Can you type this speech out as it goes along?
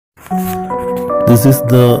This is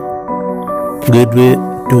the gateway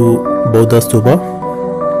to Buddha Stupa,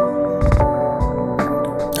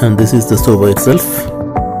 and this is the stupa itself.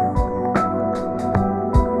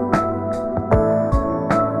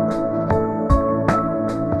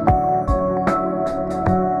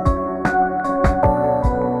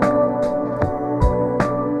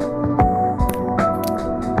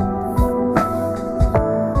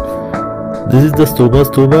 This is the stupa.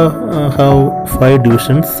 Stupa have 5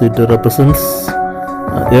 divisions. It represents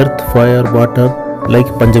earth, fire, water, like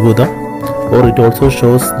Panchabhuta, or it also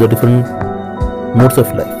shows the different modes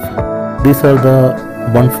of life. These are the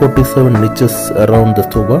 147 niches around the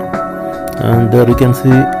stupa, and there you can see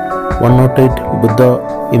 108 Buddha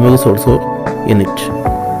images also in it.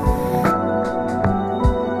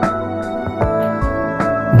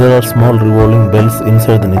 There are small revolving bells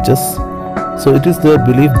inside the niches. So it is their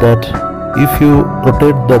belief that if you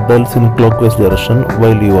rotate the bells in clockwise direction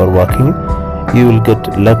while you are walking, you will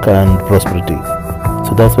get luck and prosperity.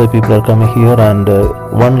 So that's why people are coming here, and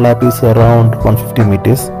one lap is around 150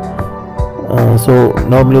 meters. So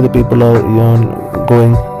normally the people are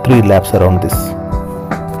going 3 laps around this.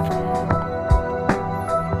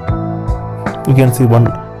 You can see one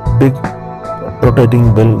big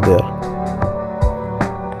rotating bell there.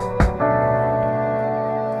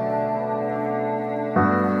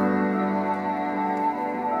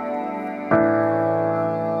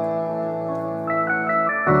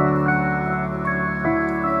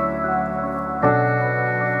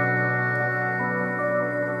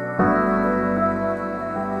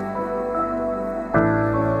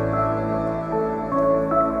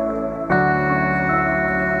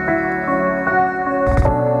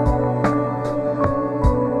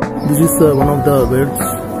 This is one of the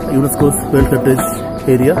UNESCO's World Heritage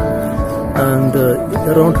area, and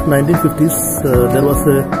around 1950s there was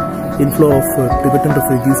a inflow of Tibetan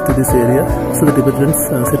refugees to this area. So the Tibetans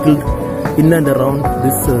settled in and around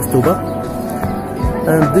this stupa,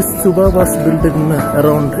 and this stupa was built in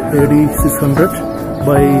around AD 600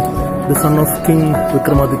 by the son of King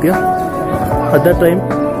Vikramaditya. At that time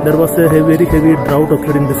there was a very heavy drought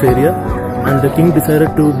occurred in this area, and the king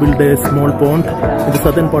decided to build a small pond in the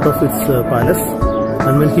southern part of his palace.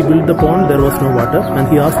 And when he built the pond, there was no water, and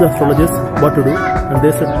he asked the astrologers what to do, and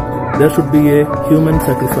they said there should be a human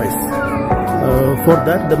sacrifice. For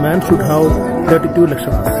that, the man should have 32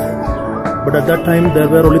 lakshanas. But at that time there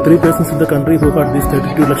were only 3 persons in the country who had these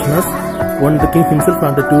 32 lakshanas, one the king himself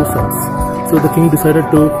and the 2 sons. So the king decided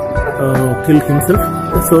to kill himself.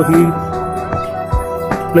 So he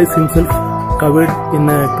placed himself covered in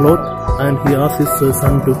a cloth, and he asked his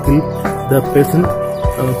son to kill the person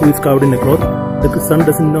who is covered in a cloth. The son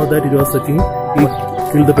doesn't know that it was the king. He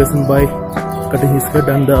killed the person by cutting his head,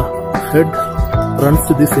 and the head runs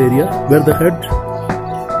to this area. Where the head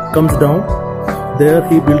comes down, there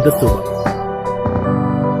he built the stupa.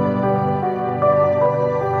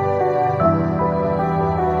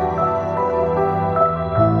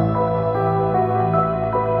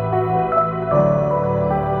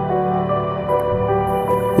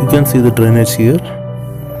 You can see the drainage here.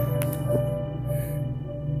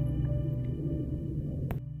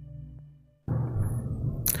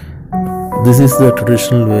 This is the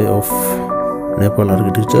traditional way of Nepal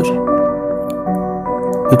architecture.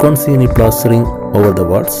 You can't see any plastering over the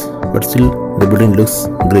walls, but still the building looks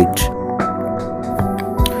great.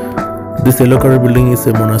 This yellow color building is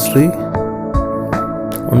a monastery.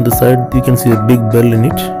 On the side you can see a big bell in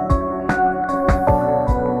it.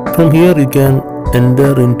 From here you can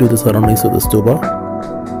enter into the surroundings of the stupa.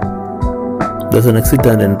 There's an exit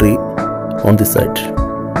and entry on this side.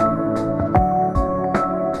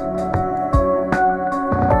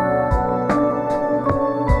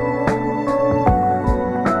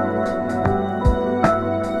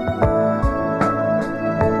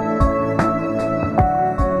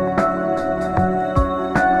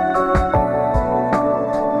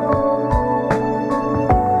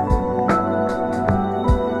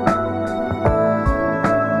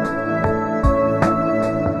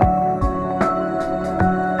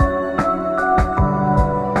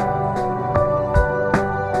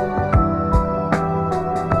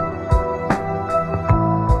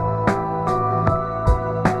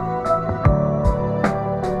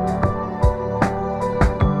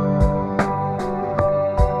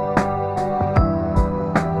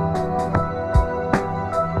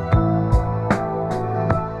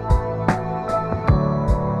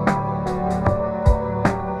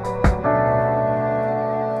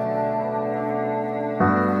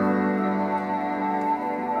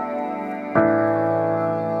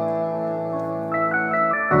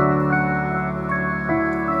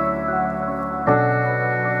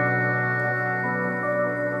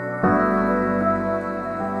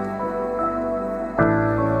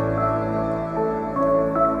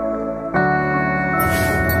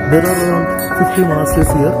 There are around 50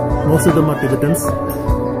 monasteries here. Most of them are Tibetans.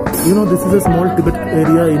 You know, this is a small Tibet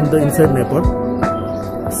area in the inside Nepal.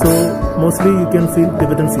 So mostly you can see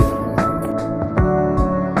Tibetans here.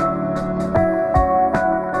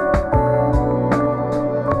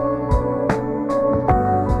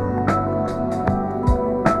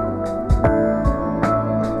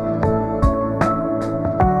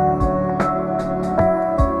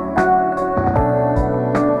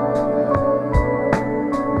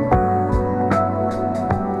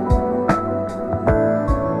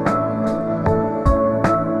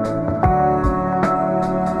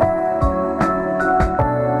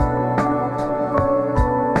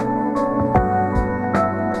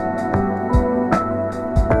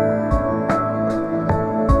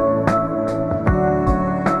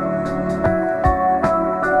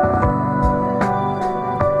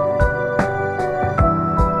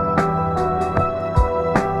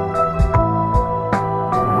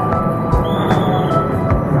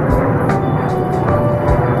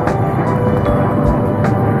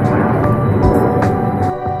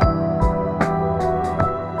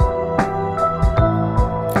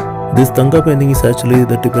 This Tanga painting is actually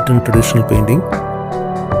the Tibetan traditional painting.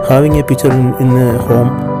 Having a picture in a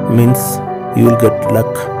home means you will get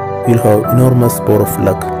luck. You will have enormous power of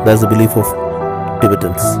luck. That's the belief of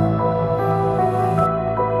Tibetans.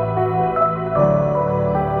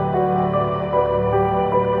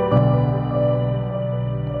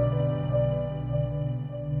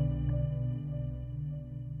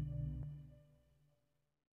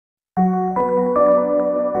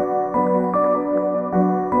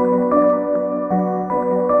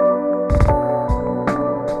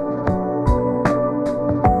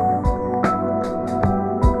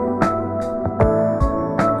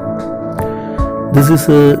 This is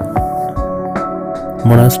a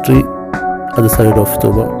monastery at the side of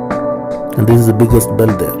Stupa, and this is the biggest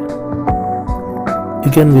bell there.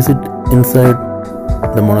 You can visit inside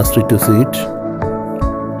the monastery to see it.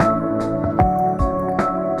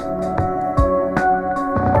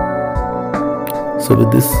 So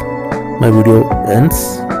with this, my video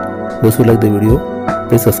ends. Those who like the video,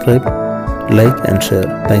 please subscribe, like and share.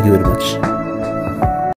 Thank you very much.